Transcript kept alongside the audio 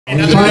In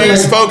other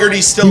news,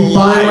 Fogarty's still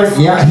alive.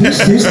 Yeah,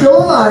 he's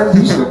still alive.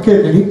 He's still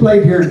kicking. He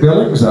played here in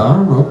Billings, I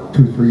don't know,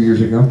 2-3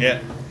 years ago.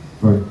 Yeah.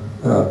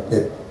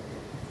 At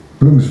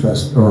Blues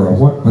Fest, or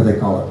what do they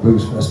call it?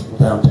 Blues Festival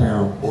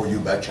downtown. Oh, you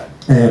betcha.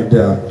 And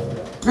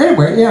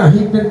anyway, yeah,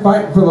 he'd been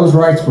fighting for those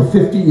rights for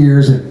 50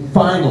 years, and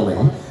finally,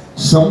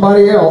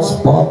 somebody else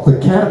bought the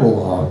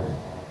catalog,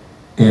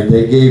 and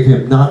they gave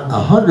him not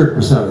 100%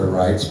 of the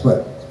rights,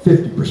 but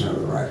 50%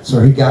 of the rights. So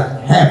he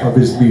got half of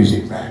his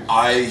music back.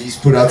 He's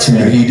put out some,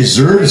 he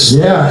deserves.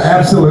 Yeah,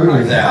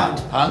 absolutely. That.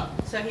 Huh?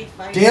 So he'd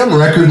fight. Damn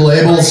record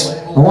labels.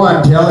 Oh,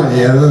 I'm telling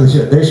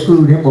you, they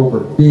screwed him over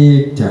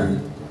big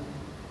time.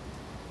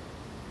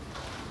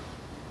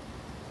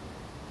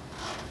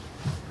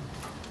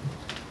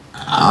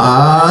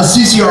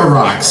 CCR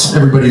rocks.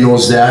 Everybody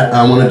knows that.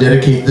 I want to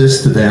dedicate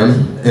this to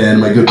them and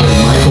my good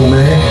buddy Michael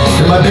May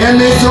and my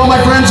bandmates and all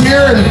my friends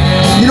here. And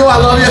you know I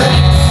love you.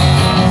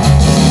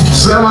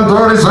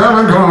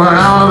 737 coming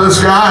out of the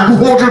sky.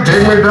 Won't you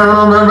take me down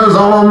to Memphis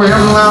on a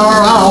million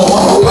hour?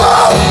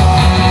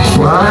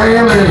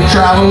 Flying in a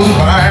traveling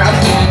band.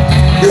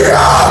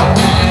 Yeah.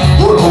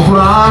 We're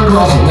flying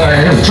across the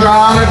land,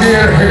 trying to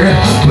get ahead.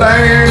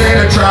 Playing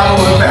in a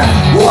traveling band.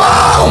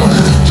 Wow.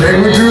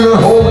 Take me to the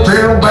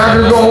hotel, back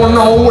and going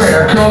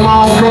nowhere. Come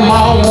on,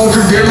 won't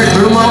you get me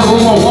to my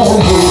room? I want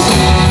to move.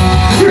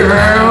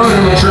 Yeah,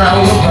 in a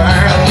traveling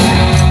band.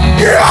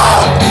 Yeah.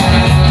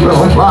 Well,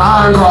 we're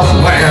flying across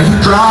the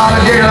land, trying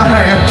to get a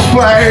hand,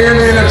 playing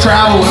in a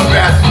traveling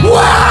band.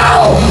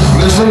 Wow!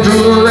 Listen to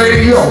the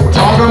radio,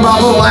 talking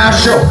about the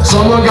last show.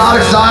 Someone got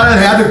excited,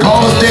 had to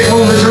call the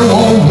station, Mr.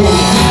 Won't move.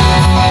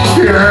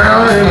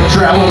 Yeah, in a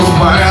traveling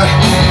band.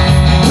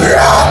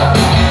 Yeah!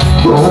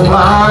 We're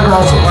flying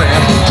across the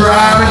land,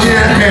 trying to get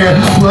a hand,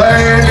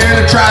 playing in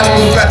a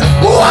traveling band.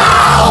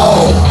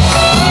 Wow!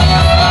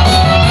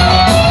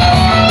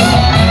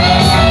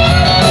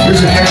 Here's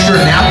an extra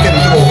napkin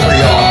throw for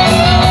y'all.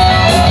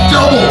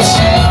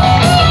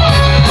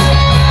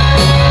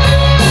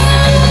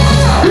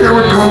 Here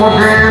we come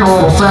again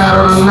on a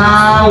Saturday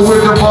night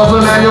with the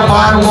buzzing and your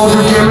fine. Won't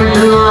you give me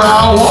to the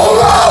round?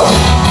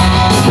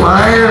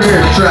 Playing in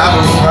a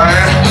traveling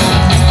band.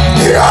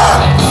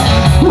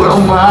 Yeah. Well,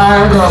 I'm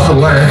flying across the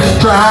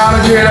land,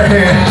 trying to get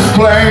ahead,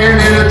 playing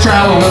in a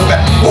traveling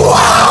band.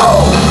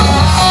 Wow!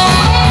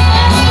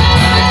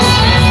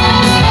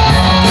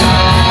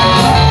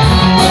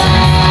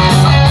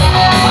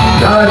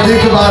 Gotta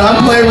think about it.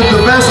 I'm playing with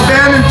the best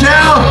band in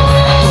town.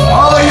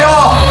 All of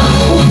y'all.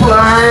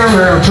 Playing in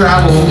a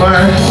traveling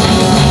band.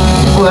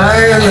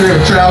 Playing in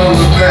a traveling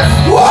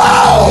band.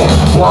 Wow!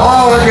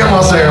 Wow, look at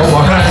myself.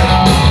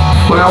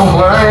 Well,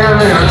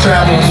 playing in a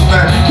traveling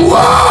band.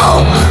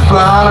 Wow!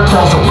 Flying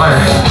across the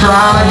land,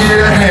 trying to get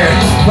ahead.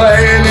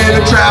 Playing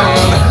in a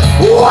traveling band.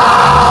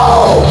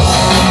 Wow!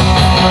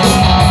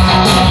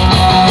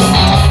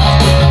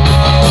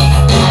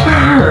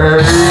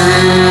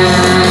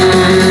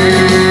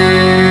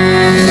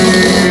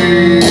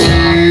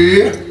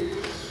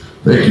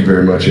 Thank you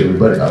very much,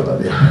 everybody. I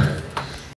love you.